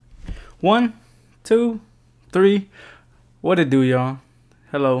One, two, three. What it do, y'all?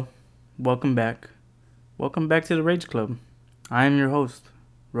 Hello. Welcome back. Welcome back to the Rage Club. I am your host,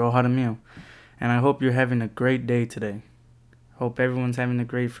 Ro Hadamio, and I hope you're having a great day today. Hope everyone's having a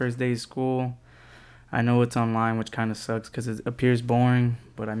great first day of school. I know it's online, which kind of sucks because it appears boring,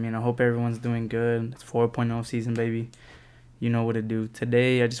 but I hope everyone's doing good. It's 4.0 season, baby. You know what to do.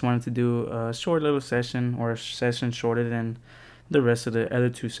 Today, I just wanted to do a short little session, or a session shorter than the rest of the other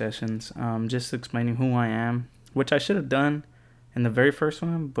two sessions, just explaining who I am, which I should have done in the very first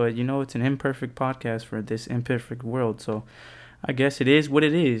one, but it's an imperfect podcast for this imperfect world, so I guess it is what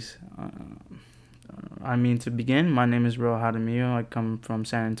it is. To begin, my name is Ro Hadamio. I come from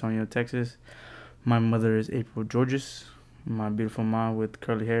San Antonio, Texas. My mother is April Georges, my beautiful mom with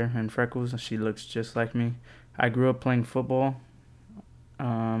curly hair and freckles. She looks just like me. I grew up playing football.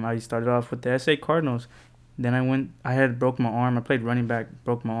 I started off with the SA Cardinals. Then I had broke my arm. I played running back,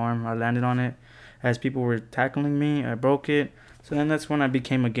 broke my arm. I landed on it. As people were tackling me, I broke it. So then that's when I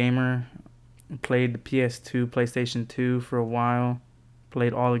became a gamer. Played the PS2, PlayStation 2 for a while.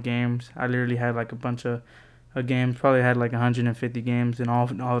 Played all the games. I literally had like a bunch of games. Probably had like 150 games and all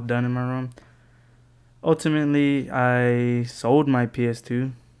done in my room. Ultimately, I sold my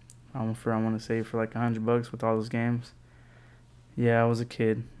PS2 I want to say for like $100 with all those games. Yeah, I was a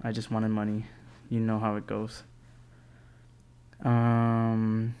kid. I just wanted money. You know how it goes.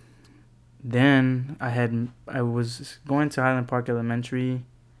 Then I was going to Highland Park Elementary.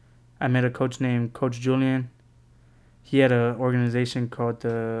 I met a coach named Coach Julian. He had an organization called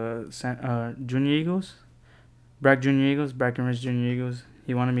the Junior Eagles, Brackenridge Junior Eagles.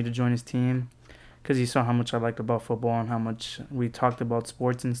 He wanted me to join his team because he saw how much I liked about football and how much we talked about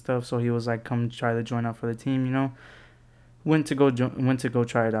sports and stuff. So he was like, "Come try to join out for the team." Went to go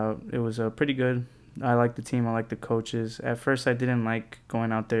try it out. It was pretty good. I liked the team. I liked the coaches. At first, I didn't like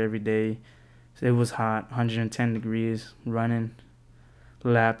going out there every day. It was hot, 110 degrees, running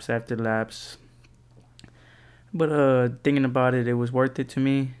laps after laps. But thinking about it, it was worth it to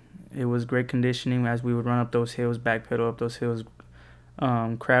me. It was great conditioning as we would run up those hills, backpedal up those hills,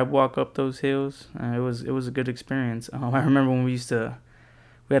 crab walk up those hills. It was a good experience. I remember when we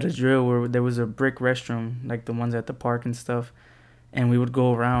had a drill where there was a brick restroom, like the ones at the park and stuff, and we would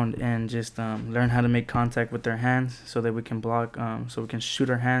go around and just learn how to make contact with our hands so that we can block, so we can shoot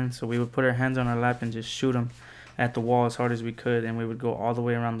our hands. So we would put our hands on our lap and just shoot them at the wall as hard as we could, and we would go all the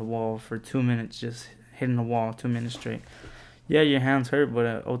way around the wall for 2 minutes, just hitting the wall 2 minutes straight. Yeah, your hands hurt,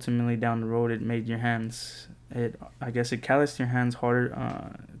 but ultimately down the road, it made your hands. I guess it calloused your hands harder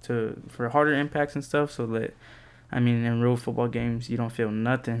for harder impacts and stuff. So that in real football games, you don't feel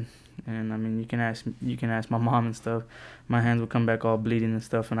nothing. And you can ask my mom and stuff. My hands will come back all bleeding and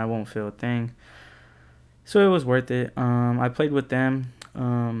stuff, and I won't feel a thing. So it was worth it. I played with them.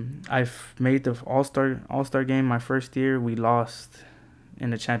 I've made the all-star game my first year. We lost in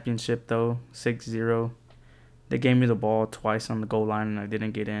the championship though, 6-0. They gave me the ball twice on the goal line and I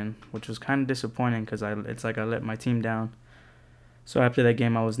didn't get in, which was kind of disappointing because it's like I let my team down. So after that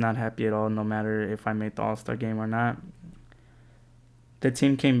game, I was not happy at all, no matter if I made the all-star game or not. The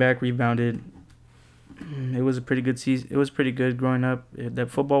team came back, rebounded. It was a pretty good season. It was pretty good growing up. That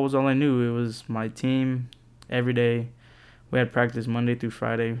football was all I knew. It was my team every day. We had practice Monday through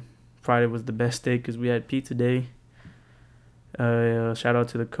Friday. Friday was the best day because we had pizza day. Shout out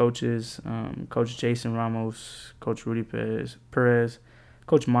to the coaches, Coach Jason Ramos, Coach Rudy Perez,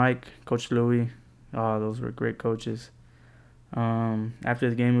 Coach Mike, Coach Louie. Oh, those were great coaches. After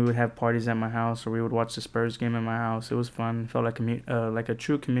the game, we would have parties at my house, or we would watch the Spurs game at my house. It was fun. It felt like a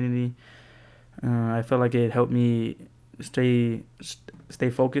true community. I felt like it helped me stay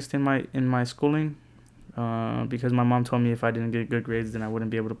focused in my schooling. Because my mom told me if I didn't get good grades, then I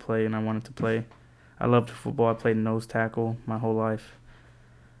wouldn't be able to play, and I wanted to play. I loved football. I played nose tackle my whole life,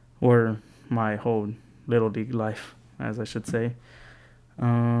 or my whole little league life, as I should say.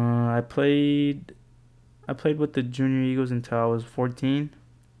 I played with the Junior Eagles until I was 14,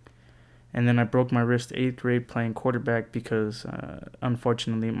 and then I broke my wrist 8th grade playing quarterback because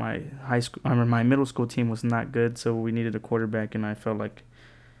unfortunately my middle school team was not good, so we needed a quarterback, and I felt like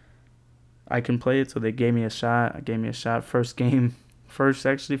I can play it, so they gave me a shot. First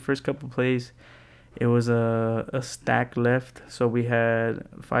couple plays. It was a stack left, so we had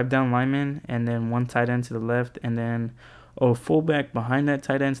 5 down linemen and then 1 tight end to the left, and then a fullback behind that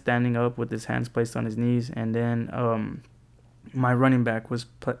tight end standing up with his hands placed on his knees, and then my running back was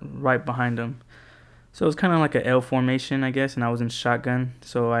right behind him. So it was kind of like an L formation, I guess, and I was in shotgun,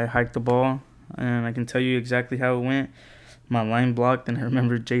 so I hiked the ball, and I can tell you exactly how it went. My line blocked, and I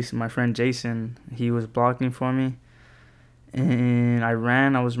remember my friend Jason, he was blocking for me. And I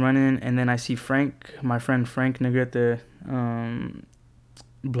was running, and then I see Frank, my friend Frank Negrete,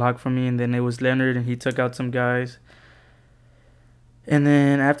 block from me, and then it was Leonard, and he took out some guys. And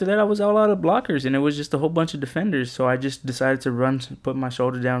then after that, I was all out of blockers, and it was just a whole bunch of defenders. So I just decided to run, put my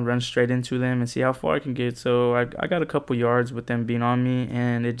shoulder down, run straight into them, and see how far I can get. So I got a couple yards with them being on me,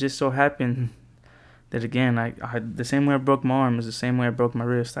 and it just so happened that again, I the same way I broke my arm is the same way I broke my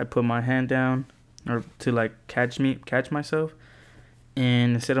wrist. I put my hand down, or to like catch myself,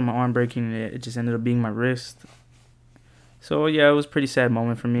 and instead of my arm breaking, it just ended up being my wrist. So yeah, it was a pretty sad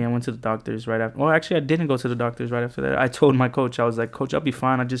moment for me. I went to the doctors right after. Well, actually, I didn't go to the doctors right after that. I told my coach, I was like, Coach, I'll be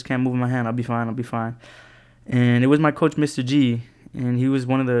fine. I just can't move my hand. I'll be fine. I'll be fine. And it was my coach, Mr. G, and he was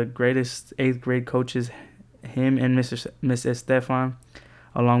one of the greatest eighth grade coaches. Him and Miss Estefan,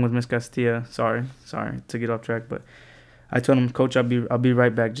 along with Miss Castilla. Sorry to get off track, but I told him, Coach, I'll be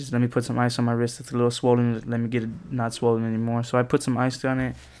right back. Just let me put some ice on my wrist. It's a little swollen. Let me get it not swollen anymore. So I put some ice on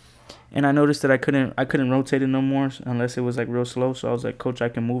it. And I noticed that I couldn't rotate it no more unless it was like real slow. So I was like, Coach, I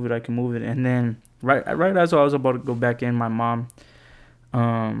can move it. And then right as I was about to go back in, my mom,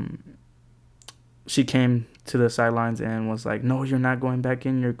 she came to the sidelines and was like, No, you're not going back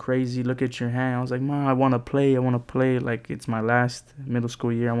in. You're crazy. Look at your hand. I was like, Mom, I want to play. Like, it's my last middle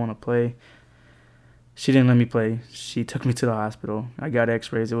school year. I want to play. She didn't let me play. She took me to the hospital. I got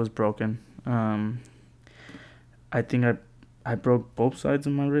x-rays. It was broken. I think I broke both sides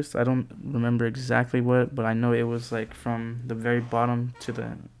of my wrist. I don't remember exactly what, but I know it was like from the very bottom to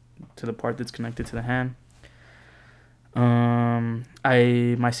the part that's connected to the hand.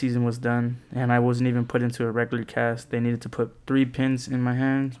 My season was done, and I wasn't even put into a regular cast. They needed to put 3 pins in my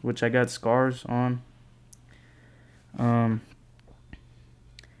hands, which I got scars on.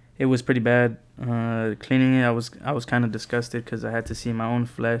 It was pretty bad. Cleaning it, I was kind of disgusted because I had to see my own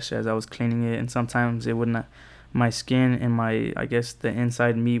flesh as I was cleaning it, and sometimes it would not. My skin and I guess the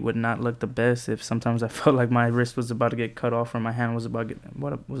inside meat would not look the best. If sometimes I felt like my wrist was about to get cut off or my hand was about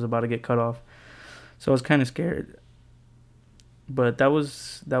to get cut off, so I was kind of scared. But that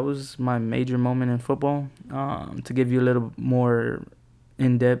was my major moment in football. To give you a little more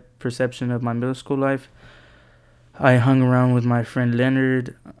in-depth perception of my middle school life, I hung around with my friend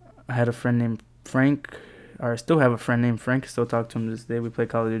Leonard. I had a friend named Frank, or I still have a friend named Frank. I still talk to him to this day. We play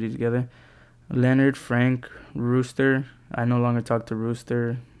Call of Duty together. Leonard, Frank, Rooster. I no longer talk to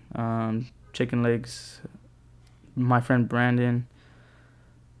Rooster. Chicken Legs. My friend Brandon.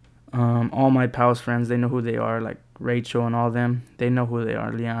 All my pals' friends, they know who they are. Like Rachel and all them, they know who they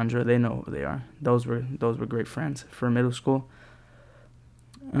are. Leandra, they know who they are. Those were great friends for middle school.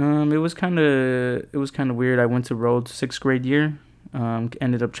 It was kind of weird. I went to Rhodes 6th grade year.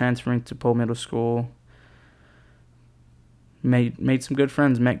 Ended up transferring to Poe Middle School. Made some good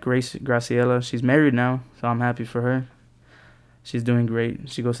friends. Met Graciela. She's married now, so I'm happy for her. She's doing great.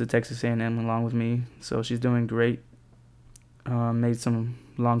 She goes to Texas A&M along with me, so she's doing great. Made some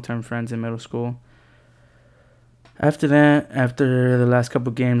long-term friends in middle school. After that, after the last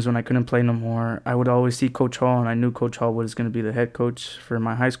couple games when I couldn't play no more, I would always see Coach Hall, and I knew Coach Hall was going to be the head coach for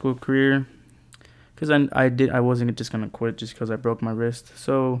my high school career, because I wasn't just going to quit just because I broke my wrist.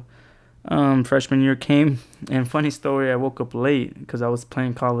 So freshman year came, and funny story, I woke up late because I was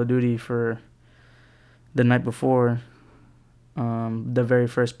playing Call of Duty for the night before the very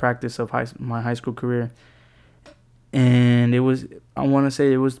first practice of my high school career. And I want to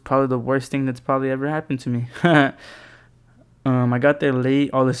say it was probably the worst thing that's probably ever happened to me. I got there late.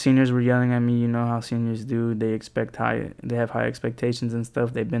 All the seniors were yelling at me. You know how seniors do. They have high expectations and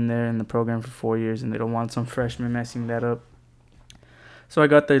stuff. They've been there in the program for 4 years, and they don't want some freshman messing that up. So I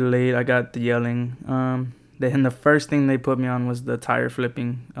got there late. I got the yelling. Then the first thing they put me on was the tire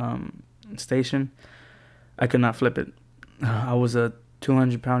flipping station. I could not flip it. I was a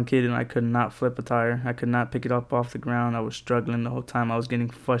 200-pound kid, and I could not flip a tire. I could not pick it up off the ground. I was struggling the whole time. I was getting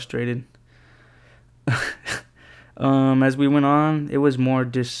frustrated. As we went on, it was more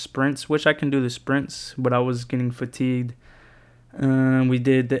just sprints, which I can do the sprints, but I was getting fatigued. We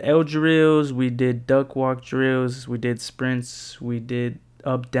did the L drills, we did duck walk drills, we did sprints, we did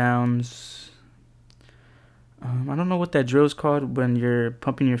up downs. I don't know what that drill is called when you're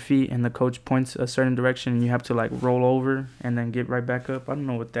pumping your feet and the coach points a certain direction and you have to like roll over and then get right back up. I don't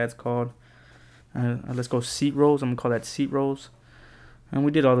know what that's called. Let's go seat rolls. I'm going to call that seat rolls. And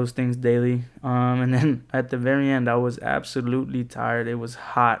we did all those things daily. And then at the very end, I was absolutely tired. It was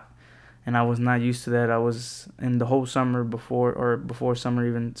hot and I was not used to that. I was in the whole summer before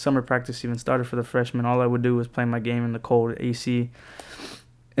summer practice even started for the freshmen. All I would do was play my game in the cold AC.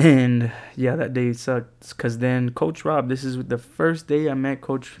 And yeah, that day sucked because then Coach Rob, this is the first day I met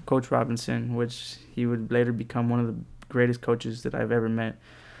Coach Robinson, which he would later become one of the greatest coaches that I've ever met.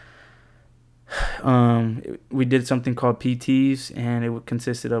 We did something called PTs, and it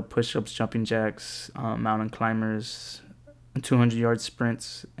consisted of push-ups, jumping jacks, mountain climbers, 200-yard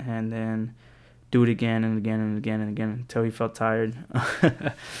sprints, and then do it again and again and again and again until he felt tired.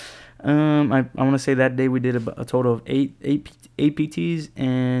 I want to say that day we did a total of eight PTs,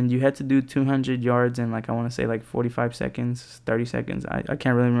 and you had to do 200 yards in, like, I want to say like 45 seconds, 30 seconds. I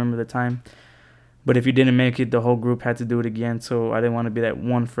can't really remember the time. But if you didn't make it, the whole group had to do it again. So I didn't want to be that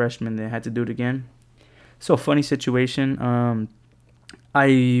one freshman that had to do it again. So funny situation.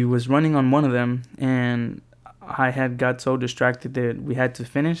 I was running on one of them, and I had got so distracted that we had to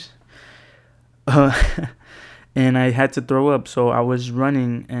finish. And I had to throw up. So I was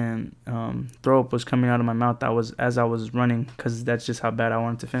running, and throw up was coming out of my mouth. That was as I was running, because that's just how bad I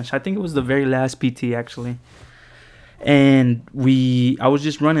wanted to finish. I think it was the very last PT, actually. And I was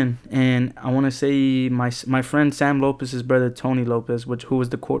just running, and I want to say my friend Sam Lopez's brother Tony Lopez, who was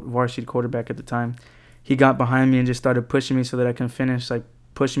the varsity quarterback at the time, he got behind me and just started pushing me so that I can finish, like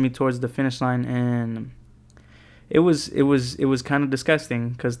pushing me towards the finish line, and it was kind of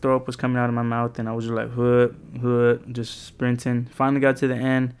disgusting because throw up was coming out of my mouth, and I was just like hood, just sprinting. Finally got to the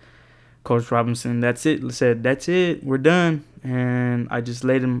end. Coach Robinson, that's it, we're done, and I just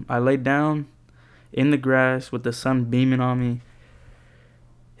laid down in the grass with the sun beaming on me,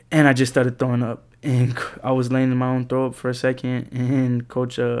 and I just started throwing up. And I was laying in my own throw up for a second, and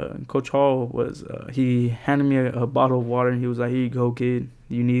Coach Hall he handed me a bottle of water, and he was like, "Here you go, kid.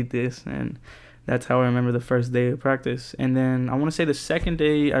 You need this." And that's how I remember the first day of practice. And then I want to say the second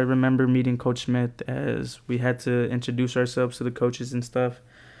day, I remember meeting Coach Smith, as we had to introduce ourselves to the coaches and stuff,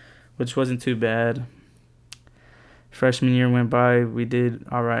 which wasn't too bad. Freshman year went by, we did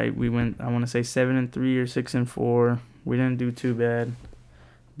all right. We went, I want to say 7-3 or 6-4. We didn't do too bad,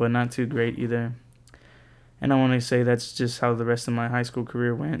 but not too great either. And I want to say that's just how the rest of my high school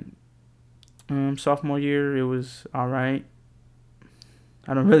career went. Sophomore year, it was all right.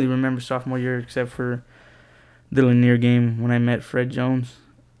 I don't really remember sophomore year except for the Lanier game when I met Fred Jones,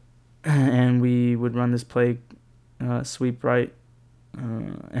 and we would run this play, sweep right,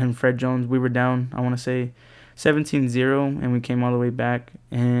 and Fred Jones, we were down, I want to say 17-0, and we came all the way back,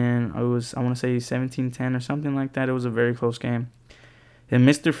 and I want to say 17-10 or something like that. It was a very close game. And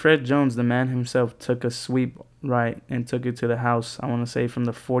Mr. Fred Jones, the man himself, took a sweep right and took it to the house, I want to say from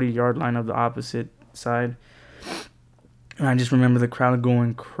the 40-yard line of the opposite side. And I just remember the crowd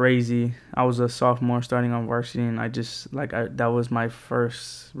going crazy. I was a sophomore starting on varsity, and that was my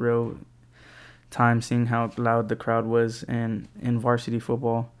first real time seeing how loud the crowd was in varsity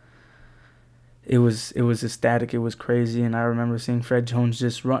football. It was ecstatic. It was crazy, and I remember seeing Fred Jones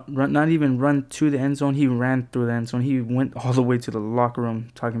just run, not even run to the end zone. He ran through the end zone. He went all the way to the locker room.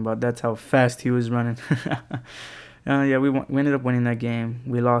 Talking about that's how fast he was running. Yeah, we ended up winning that game.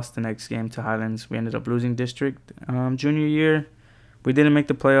 We lost the next game to Highlands. We ended up losing district. Junior year, we didn't make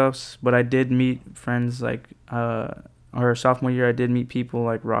the playoffs, but I did meet friends like our sophomore year. I did meet people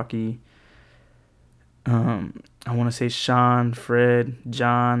like Rocky. I want to say Sean, Fred,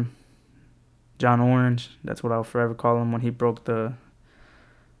 John Orange. That's what I'll forever call him when he broke the,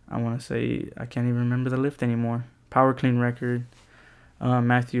 I want to say, I can't even remember the lift anymore, power clean record.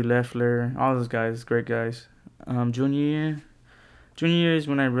 Matthew Leffler, all those guys, great guys. Junior year is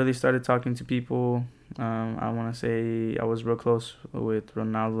when I really started talking to people. I want to say I was real close with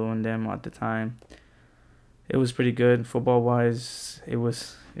Ronaldo and them at the time. It was pretty good football wise. It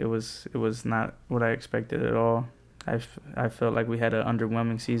was not what I expected at all. I felt like we had an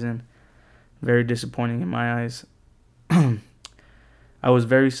underwhelming season. Very disappointing in my eyes. I was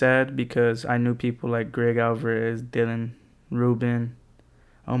very sad because I knew people like Greg Alvarez, Dylan, Ruben,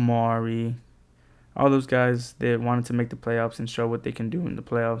 Amari, all those guys that wanted to make the playoffs and show what they can do in the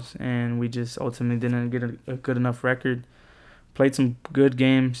playoffs. And we just ultimately didn't get a good enough record. Played some good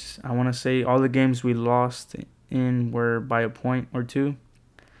games. I want to say all the games we lost in were by a point or two.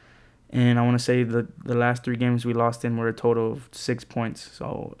 And I want to say the last 3 games we lost in were a total of 6 points.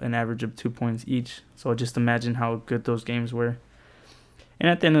 So an average of 2 points each. So just imagine how good those games were. And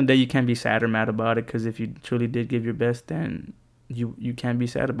at the end of the day, you can't be sad or mad about it, because if you truly did give your best, then you can't be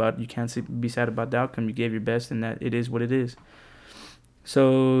sad about it. You can't be sad about the outcome. You gave your best, and that it is what it is.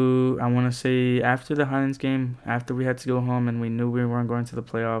 So I want to say after the Highlands game, after we had to go home and we knew we weren't going to the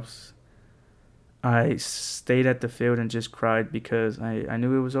playoffs, I stayed at the field and just cried because I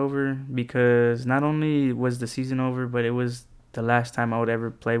knew it was over, because not only was the season over, but it was the last time I would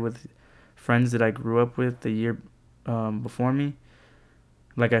ever play with friends that I grew up with the year before me.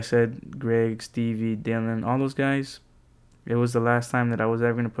 Like I said, Greg, Stevie, Dylan, all those guys. It was the last time that I was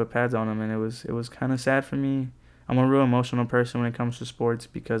ever going to put pads on them, and it was kind of sad for me. I'm a real emotional person when it comes to sports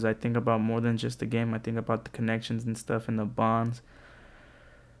because I think about more than just the game. I think about the connections and stuff and the bonds.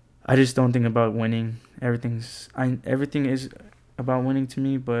 I just don't think about winning. Everything is about winning to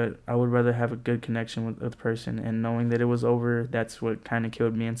me, but I would rather have a good connection with the person, and knowing that it was over, that's what kind of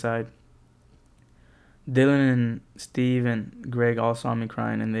killed me inside. Dylan and Steve and Greg all saw me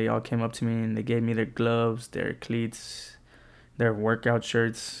crying, and they all came up to me and they gave me their gloves, their cleats, their workout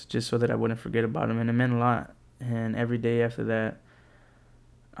shirts, just so that I wouldn't forget about them, and it meant a lot. And every day after that,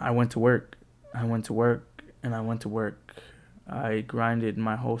 I went to work. I went to work, and I went to work. I grinded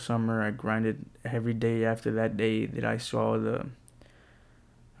my whole summer. I grinded every day after that day that I saw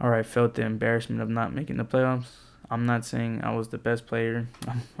or I felt the embarrassment of not making the playoffs. I'm not saying I was the best player.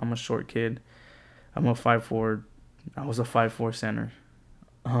 I'm a short kid. I'm a 5'4". I was a 5'4" center.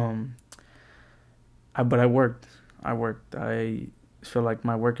 Um, but I worked. I feel like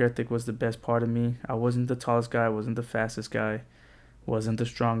my work ethic was the best part of me. I wasn't the tallest guy. I wasn't the fastest guy. Wasn't the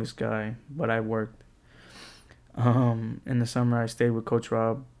strongest guy. But I worked. In the summer, I stayed with Coach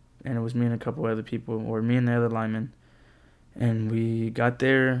Rob, and it was me and a couple other people, or me and the other linemen. And we got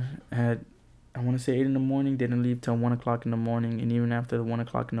there at, I want to say 8 in the morning, didn't leave till 1 o'clock in the morning. And even after the 1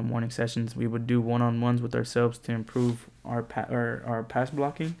 o'clock in the morning sessions, we would do one-on-ones with ourselves to improve our pass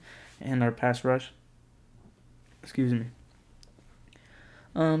blocking and our pass rush. Excuse me.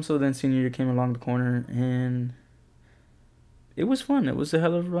 So then senior year came along the corner, and it was fun. It was a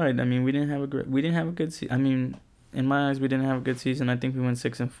hell of a ride. I mean, we didn't have a good season. I mean, in my eyes, we didn't have a good season. I think we went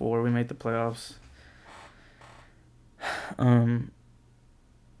 6-4. We made the playoffs.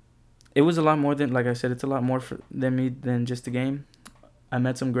 It was a lot more than, like I said, it's a lot more than me than just the game. I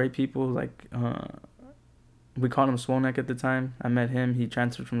met some great people. Like we called him Swonek at the time. I met him. He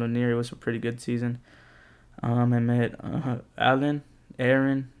transferred from Lanier. It was a pretty good season. I met Alan,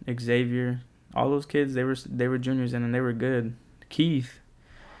 Aaron, Xavier, all those kids. They were juniors and they were good. Keith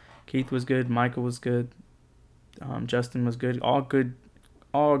was good. Michael was good. Justin was good. All good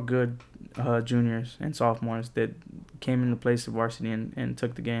juniors and sophomores that came into place of varsity and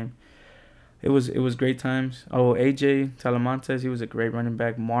took the game. It was great times. Oh, AJ Talamantes, he was a great running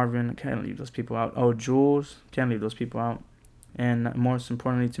back. Marvin, can't leave those people out. Oh, Jules, can't leave those people out. And most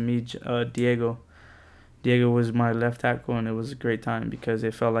importantly to me, Diego. Diego was my left tackle, and it was a great time because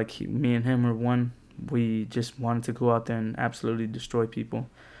it felt like me and him were one. We just wanted to go out there and absolutely destroy people.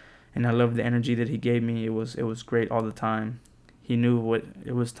 And I loved the energy that he gave me. It was great all the time. He knew what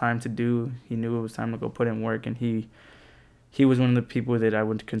it was time to do. He knew it was time to go put in work, and he was one of the people that I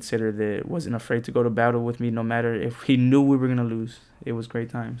would consider that wasn't afraid to go to battle with me no matter if he knew we were going to lose. It was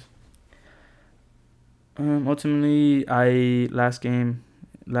great times. Ultimately, last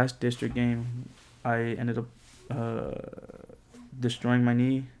district game, I ended up destroying my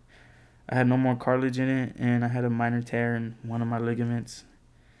knee. I had no more cartilage in it, and I had a minor tear in one of my ligaments.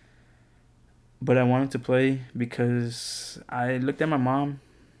 But I wanted to play because I looked at my mom.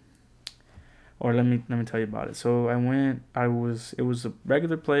 Or let me tell you about it. So it was a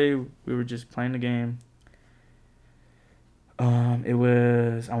regular play. We were just playing the game. I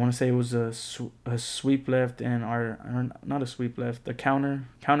want to say it was a sweep left and not a sweep left, a counter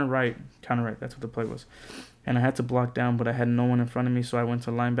right. That's what the play was. And I had to block down, but I had no one in front of me, so I went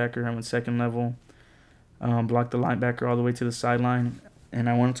to linebacker. I went second level, blocked the linebacker all the way to the sideline, and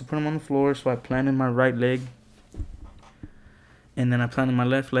I wanted to put him on the floor, so I planted my right leg. And then I planted my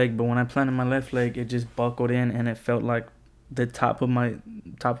left leg, but when I planted my left leg, it just buckled in, and it felt like the top of my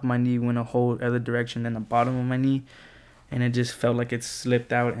knee went a whole other direction than the bottom of my knee, and it just felt like it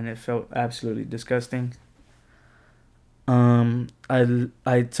slipped out, and it felt absolutely disgusting.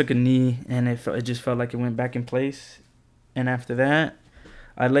 I took a knee, and it just felt like it went back in place, and after that,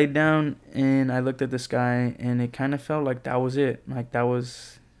 I laid down and I looked at the sky, and it kind of felt like that was it. Like that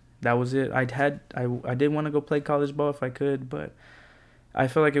was it. I did want to go play college ball if I could, but I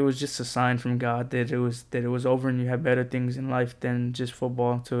feel like it was just a sign from God that it was over and you have better things in life than just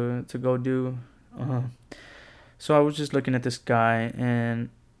football to go do. So I was just looking at the sky, and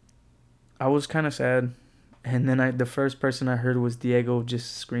I was kind of sad. And then the first person I heard was Diego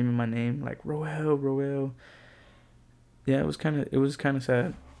just screaming my name, like Roel. Yeah, it was kind of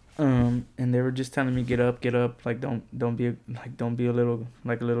sad. And they were just telling me get up, like don't be a little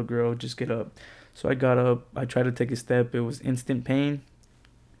girl, just get up. So I got up. I tried to take a step. It was instant pain.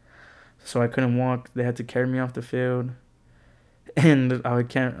 So I couldn't walk. They had to carry me off the field. And I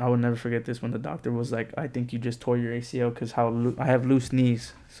would never forget this when the doctor was like, I think you just tore your ACL because I have loose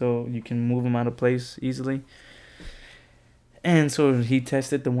knees, so you can move them out of place easily. And so he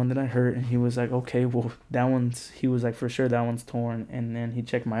tested the one that I hurt, and he was like, okay, well, that one's, he was like, for sure, that one's torn. And then he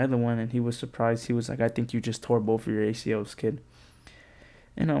checked my other one, and he was surprised. He was like, I think you just tore both of your ACLs, kid.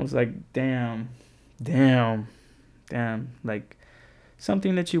 And I was like, damn, damn. Like,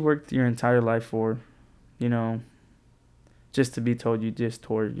 something that you worked your entire life for, you know, just to be told you just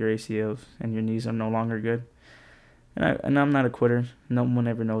tore your ACLs and your knees are no longer good. And I'm not a quitter. No one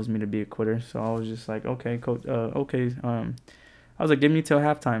ever knows me to be a quitter. So I was just like, okay, coach, okay. I was like, give me till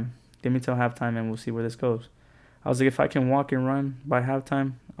halftime. Give me till halftime, and we'll see where this goes. I was like, if I can walk and run by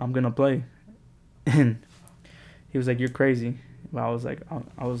halftime, I'm gonna play. And he was like, you're crazy. But I was like,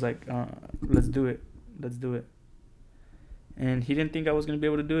 let's do it. Let's do it. And he didn't think I was gonna be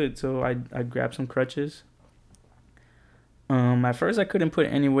able to do it, so I grabbed some crutches. At first I couldn't put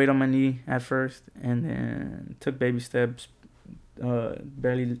any weight on my knee at first, and then took baby steps.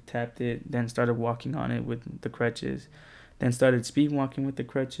 Barely tapped it, then started walking on it with the crutches, then started speed walking with the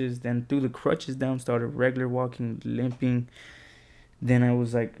crutches, then threw the crutches down, started regular walking, limping. Then I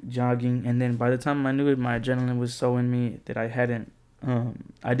was like jogging, and then by the time I knew it, my adrenaline was so in me that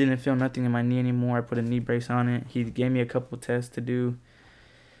I didn't feel nothing in my knee anymore. I put a knee brace on it. He gave me a couple tests to do,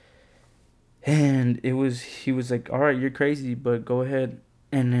 and he was like, all right, you're crazy, but go ahead.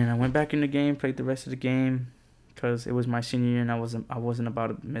 And then I went back in the game, played the rest of the game, because it was my senior year, and I wasn't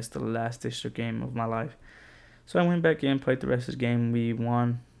about to miss the last district game of my life. So I went back in, played the rest of the game. We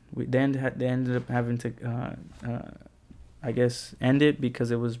won. They ended up having to, I guess, end it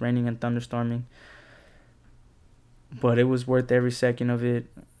because it was raining and thunderstorming. But it was worth every second of it.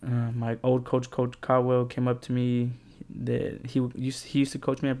 My old Coach Caldwell, came up to me. He used to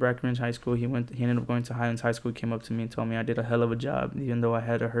coach me at Brackenridge High School. He ended up going to Highlands High School. He came up to me and told me I did a hell of a job, even though I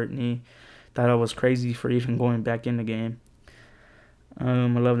had a hurt knee. Thought I was crazy for even going back in the game. I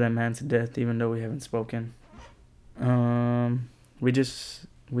love that man to death, even though we haven't spoken.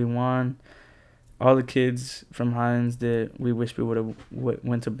 We won. All the kids from Highlands that we wish we would have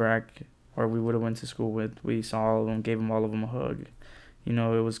went to Brack, or we would have went to school with. We saw all of them, gave all of them a hug. You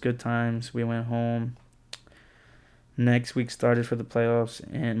know, it was good times. We went home. Next week started for the playoffs,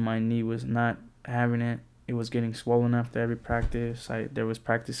 and my knee was not having it. It was getting swollen after every practice. There was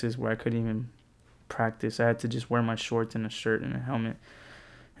practices where I couldn't even practice. I had to just wear my shorts and a shirt and a helmet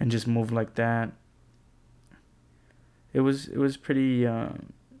and just move like that. It was pretty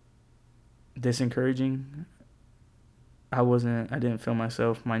disencouraging. I didn't feel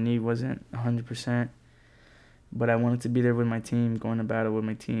myself. My knee wasn't 100%, but I wanted to be there with my team, going to battle with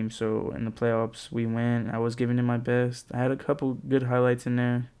my team. So in the playoffs, we win. I was giving it my best. I had a couple good highlights in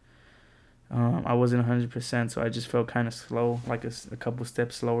there. I wasn't 100%, so I just felt kind of slow, like a couple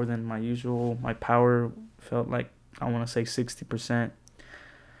steps slower than my usual. My power felt like, I want to say, 60%.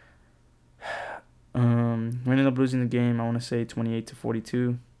 We ended up losing the game, I want to say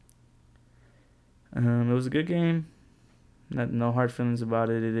 28-42. It was a good game. No hard feelings about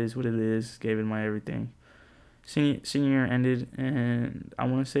it. It is what it is. Gave it my everything. Senior year ended, and I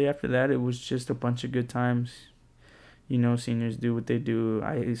want to say after that, it was just a bunch of good times. You know, seniors do what they do.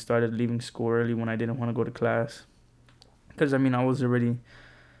 I started leaving school early when I didn't want to go to class. Because, I mean, I was already,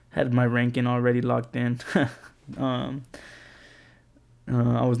 had my ranking already locked in. I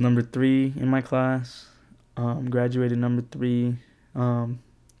was number 3 in my class. Graduated number 3. It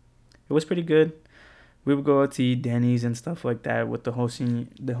was pretty good. We would go out to eat Denny's and stuff like that with the whole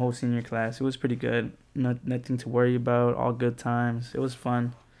senior class. It was pretty good. Nothing to worry about. All good times. It was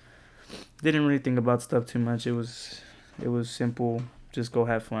fun. Didn't really think about stuff too much. It was simple. Just go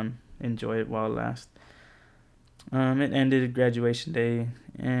have fun. Enjoy it while it lasts. It ended graduation day,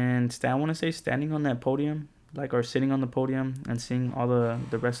 and I want to say standing on that podium, or sitting on the podium and seeing all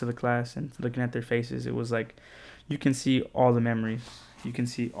the rest of the class and looking at their faces. It was like you can see all the memories.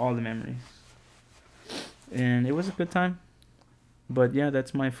 And it was a good time. But yeah,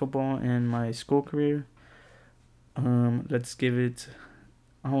 that's my football and my school career. Let's give it.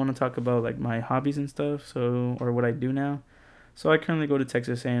 I want to talk about like my hobbies and stuff. Or what I do now. So I currently go to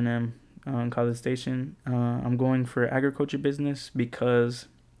Texas A&M, College Station. I'm going for agriculture business because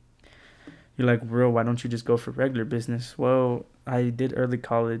you're like, bro, why don't you just go for regular business? Well, I did early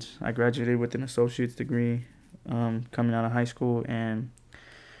college. I graduated with an associate's degree, coming out of high school, and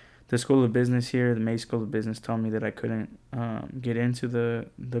the School of Business here, the May School of Business, told me that I couldn't get into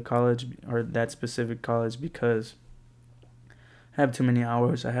the college, or that specific college, because I have too many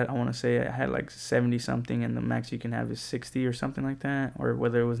hours. I want to say I had like 70 something, and the max you can have is 60 or something like that, or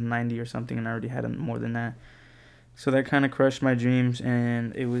whether it was 90 or something, and I already had more than that. So that kind of crushed my dreams,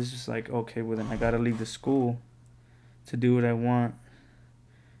 and it was just like, okay, well then I gotta leave the school to do what I want.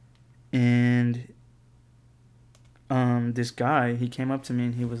 And this guy, he came up to me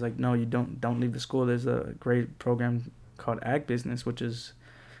and he was like, "No, you don't leave the school. There's a great program called Ag Business, which is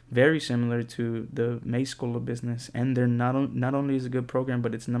very similar to the May School of Business, and they're not only is a good program,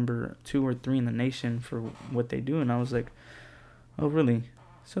 but it's number 2 or 3 in the nation for what they do." And I was like, "Oh, really?"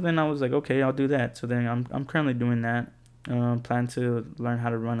 So then I was like, "Okay, I'll do that." So then I'm currently doing that. Plan to learn how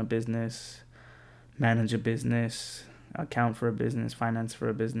to run a business, manage a business, account for a business, finance for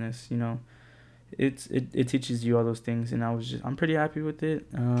a business. It teaches you all those things, and I'm pretty happy with it,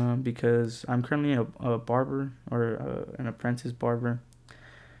 because I'm currently a barber, or an apprentice barber.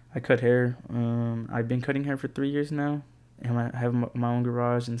 I cut hair. I've been cutting hair for 3 years now, and I have my own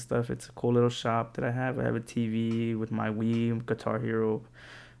garage and stuff. It's a cool little shop that I have. I have a TV with my Wii, Guitar Hero,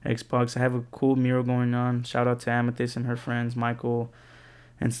 Xbox. I have a cool mural going on. Shout out to Amethyst and her friends, Michael,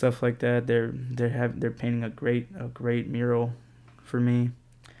 and stuff like that. They're painting a great mural for me.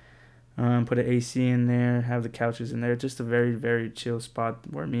 Put an AC in there, have the couches in there. Just a very, very chill spot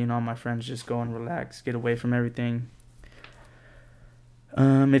where me and all my friends just go and relax, get away from everything.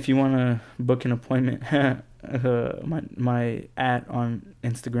 If you want to book an appointment, my @ on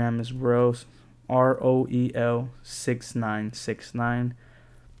Instagram is Roel 6969.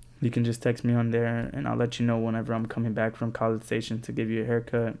 You can just text me on there, and I'll let you know whenever I'm coming back from College Station to give you a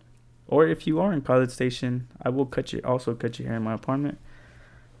haircut. Or if you are in College Station, I will cut your hair in my apartment.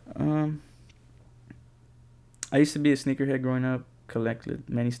 I used to be a sneakerhead growing up, collected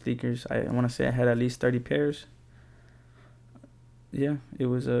many sneakers. I want to say I had at least 30 pairs. Yeah, it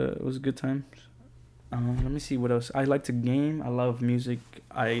was a good time. Let me see what else. I like to game. I love music.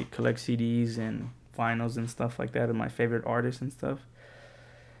 I collect CDs and vinyls and stuff like that of my favorite artists and stuff.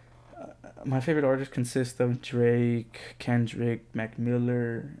 My favorite artists consist of Drake, Kendrick, Mac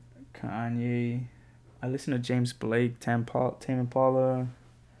Miller, Kanye. I listen to James Blake, Tame Impala.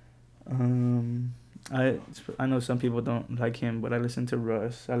 I know some people don't like him, but I listen to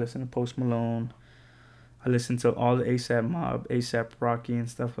Russ. I listen to Post Malone. I listen to all the ASAP Mob, ASAP Rocky, and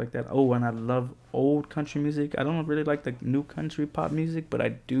stuff like that. Oh, and I love old country music. I don't really like the new country pop music, but I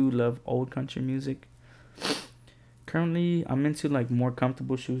do love old country music. Currently, I'm into like more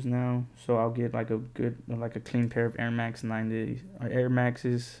comfortable shoes now, so I'll get like a clean pair of Air Max 90s, or Air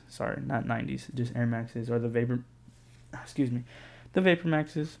Maxes. Sorry, not 90s, just Air Maxes, or the Vapor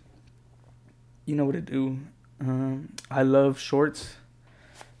Maxes. You know what to do. I love shorts.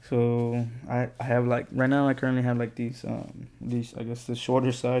 So I have like right now I currently have like these I guess the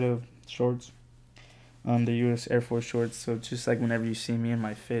shorter side of shorts, the U.S. Air Force shorts. So just like whenever you see me in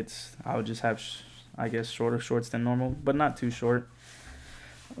my fits, I'll just have I guess shorter shorts than normal, but not too short.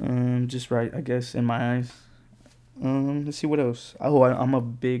 Just right, I guess, in my eyes. Let's see what else. Oh, I'm a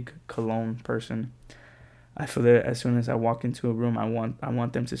big cologne person. I feel that as soon as I walk into a room, I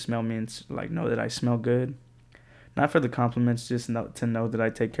want them to smell me and like know that I smell good. Not for the compliments, just to know that I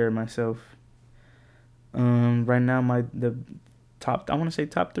take care of myself. Right now, I want to say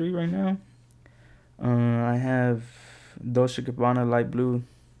top 3 right now. I have Dolce & Gabbana Light Blue.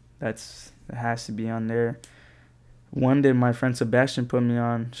 That has to be on there. One that my friend Sebastian put me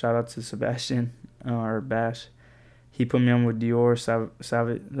on. Shout out to Sebastian, or Bash. He put me on with Dior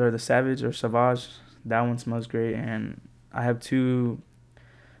Savage, or the Savage or Savage. That one smells great. And I have 2,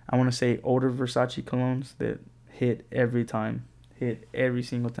 I want to say older Versace colognes that hit every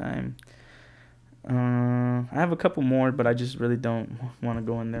single time. I have a couple more, but I just really don't want to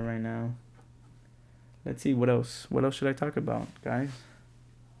go in there right now. Let's see what else should I talk about, guys.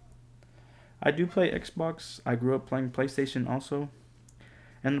 I do play Xbox. I grew up playing PlayStation also,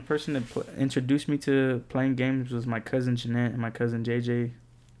 and the person that introduced me to playing games was my cousin Jeanette and my cousin JJ.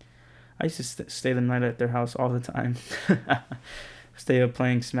 I used to stay the night at their house all the time. Stay up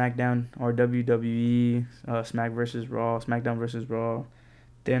playing SmackDown or WWE, SmackDown versus Raw.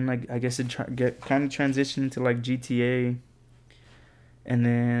 Then like I guess it kind of transitioned into like GTA. And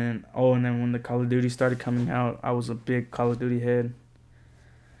then when the Call of Duty started coming out, I was a big Call of Duty head.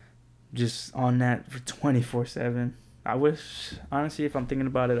 Just on that for 24/7. I wish, honestly, if I'm thinking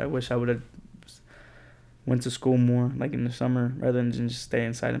about it, I wish I would have went to school more, like in the summer, rather than just stay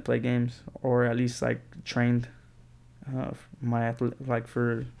inside and play games, or at least like trained I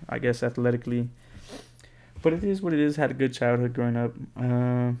guess athletically. But it is what it is. Had a good childhood growing up.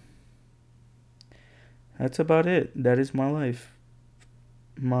 That's about it. That is my life.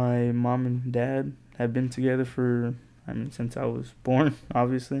 My mom and dad have been together since I was born,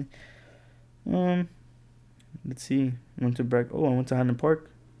 obviously. Let's see. I went to Highland Park,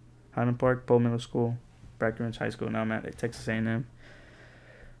 Poe Middle School, Breckenridge High School. Now I'm at Texas A&M.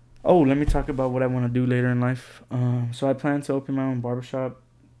 Oh, let me talk about what I want to do later in life. So I plan to open my own barbershop.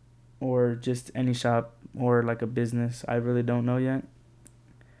 or just any shop or like a business. I really don't know yet.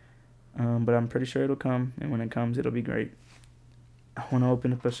 But I'm pretty sure it'll come, and when it comes, it'll be great. I want to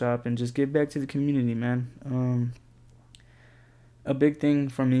open up a shop and just give back to the community, man. A big thing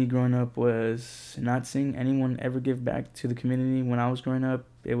for me growing up was not seeing anyone ever give back to the community. When I was growing up,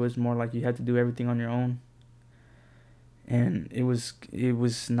 it was more like you had to do everything on your own, and it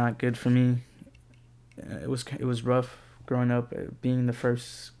was not good for me. It was rough growing up, being the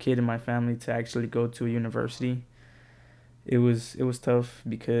first kid in my family to actually go to a university. It was tough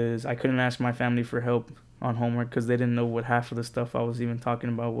because I couldn't ask my family for help on homework because they didn't know what half of the stuff I was even talking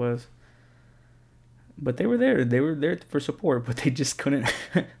about was. But they were there. They were there for support, but they just couldn't.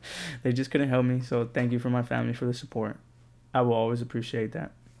 They just couldn't help me. So thank you for my family for the support. I will always appreciate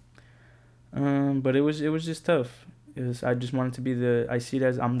that. But it was just tough. I just wanted to be the. I see it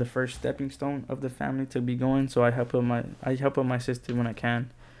as I'm the first stepping stone of the family to be going. So I help out my sister when I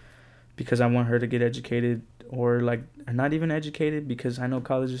can, because I want her to get educated, or like not even educated, because I know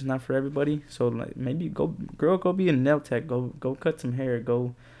college is not for everybody. So like maybe go be a nail tech. Go cut some hair.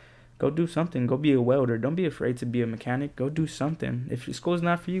 Go do something. Go be a welder. Don't be afraid to be a mechanic. Go do something. If your school's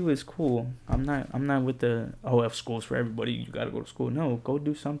not for you, it's cool. I'm not with the if school's for everybody, you gotta go to school. No, go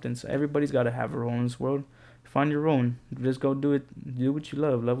do something. So everybody's gotta have a role in this world. Find your own. Just go do it. Do what you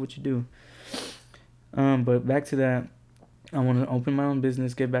love. Love what you do. But back to that. I want to open my own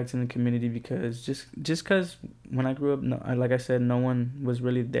business, get back to the community, because just cause when I grew up, no, like I said, no one was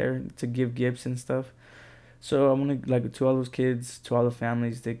really there to give gifts and stuff. So I want to, like, to all those kids, to all the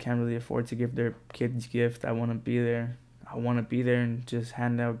families that can't really afford to give their kids gift. I want to be there. I want to be there and just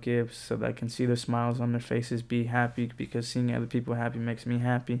hand out gifts so that I can see the smiles on their faces, be happy, because seeing other people happy makes me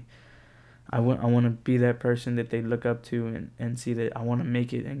happy. I want to be that person that they look up to, and see that I want to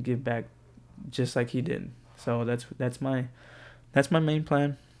make it and give back just like he did. So that's my main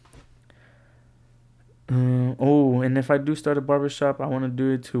plan. And if I do start a barbershop, I want to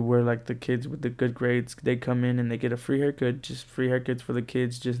do it to where, like, the kids with the good grades, they come in and they get a free haircut. Just free haircuts for the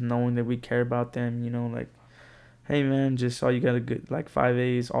kids, just knowing that we care about them. Like, hey man, just all you got to get like 5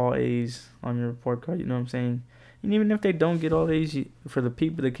 A's, all A's on your report card. You know what I'm saying? And even if they don't get all A's, for the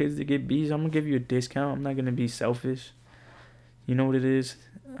kids that get B's, I'm gonna give you a discount. I'm not gonna be selfish. You know what it is?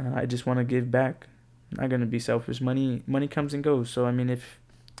 I just want to give back. I'm not gonna be selfish. Money comes and goes. So I mean, if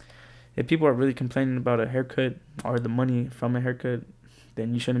people are really complaining about a haircut or the money from a haircut,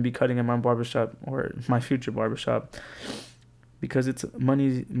 then you shouldn't be cutting at my barbershop or my future barbershop, because it's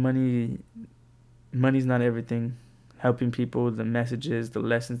money's not everything. Helping people, the messages, the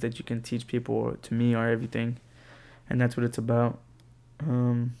lessons that you can teach people, to me, are everything, and that's what it's about.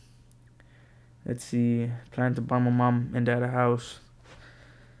 Um, let's see, plan to buy my mom and dad a house,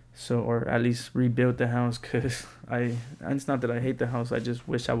 so, or at least rebuild the house, cause it's not that I hate the house. I just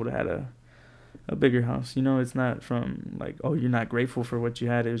wish I would have had a bigger house. It's not from like, oh, you're not grateful for what you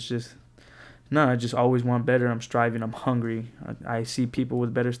had. It was just, no, I just always want better. I'm striving. I'm hungry. I see people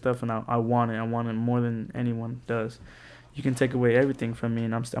with better stuff, and I want it. I want it more than anyone does. You can take away everything from me,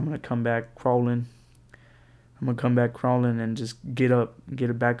 and I'm gonna come back crawling. I'm gonna come back crawling and just get up, get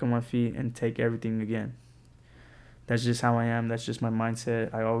it back on my feet, and take everything again. That's just how I am. That's just my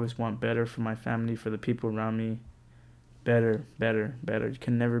mindset. I always want better for my family, for the people around me. Better, better, better. You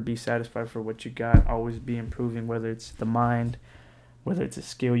can never be satisfied for what you got. Always be improving, whether it's the mind, whether it's a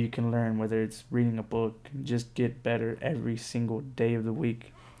skill you can learn, whether it's reading a book. Just get better every single day of the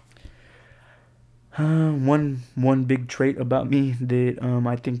week. One big trait about me that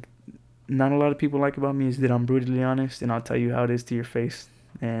I think not a lot of people like about me is that I'm brutally honest, and I'll tell you how it is to your face.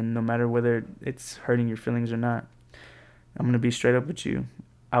 And no matter whether it's hurting your feelings or not, I'm gonna be straight up with you.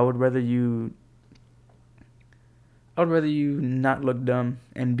 I would rather you not look dumb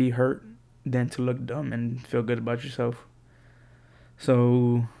and be hurt than to look dumb and feel good about yourself.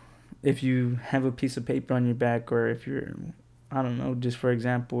 So if you have a piece of paper on your back, or if you're, I don't know, just for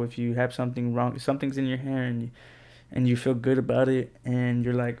example, if you have something wrong, something's in your hair, and you feel good about it, and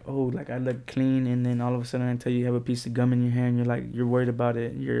you're like, oh, like, I look clean, and then all of a sudden I tell you have a piece of gum in your hair, and you're worried about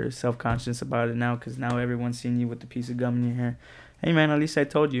it, you're self-conscious about it now, because now everyone's seeing you with the piece of gum in your hair. Hey man, at least I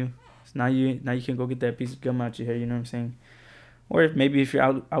told you. So now you can go get that piece of gum out your hair. You know what I'm saying? Or if your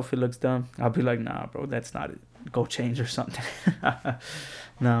outfit looks dumb, I'll be like, nah, bro, that's not it. Go change or something.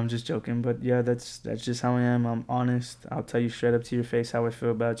 No, I'm just joking. But yeah, that's just how I am. I'm honest. I'll tell you straight up to your face how I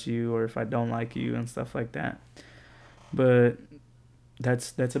feel about you, or if I don't like you and stuff like that. But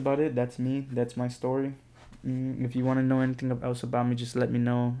that's about it. That's me. That's my story. If you want to know anything else about me, just let me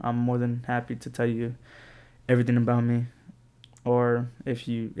know. I'm more than happy to tell you everything about me. Or if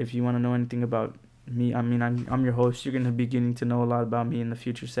you want to know anything about I'm your host. You're gonna be getting to know a lot about me in the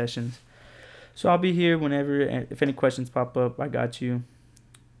future sessions. So I'll be here whenever. If any questions pop up, I got you.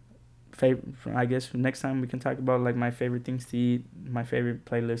 I guess next time we can talk about like my favorite things to eat, my favorite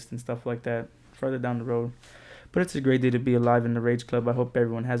playlist and stuff like that further down the road. But it's a great day to be alive in the Rage Club. I hope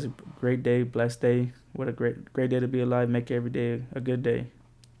everyone has a great day, blessed day. What a great day to be alive. Make every day a good day.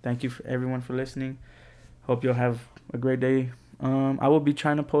 Thank you for everyone for listening. Hope you'll have a great day. I will be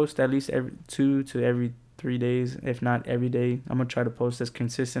trying to post at least every 2 to every 3 days, if not every day. I'm gonna try to post as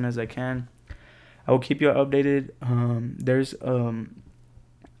consistent as I can. I will keep you updated. There's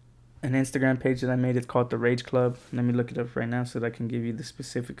an Instagram page that I made. It's called the Rage Club. Let me look it up right now so that I can give you the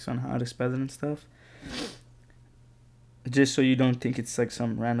specifics on how to spell it and stuff. Just so you don't think it's like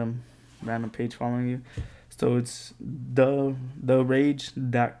some random page following you. So it's the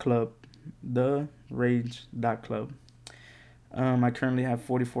rage.club. The rage.club. I currently have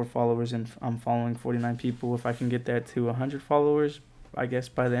 44 followers and I'm following 49 people. If I can get that to 100 followers, I guess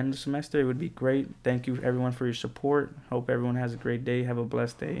by the end of the semester, it would be great. Thank you everyone for your support. Hope everyone has a great day. Have a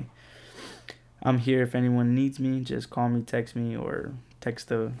blessed day. I'm here if anyone needs me. Just call me, text me, or text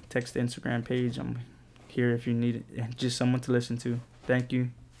the Instagram page. I'm here if you need it. Just someone to listen to. Thank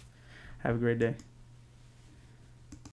you. Have a great day.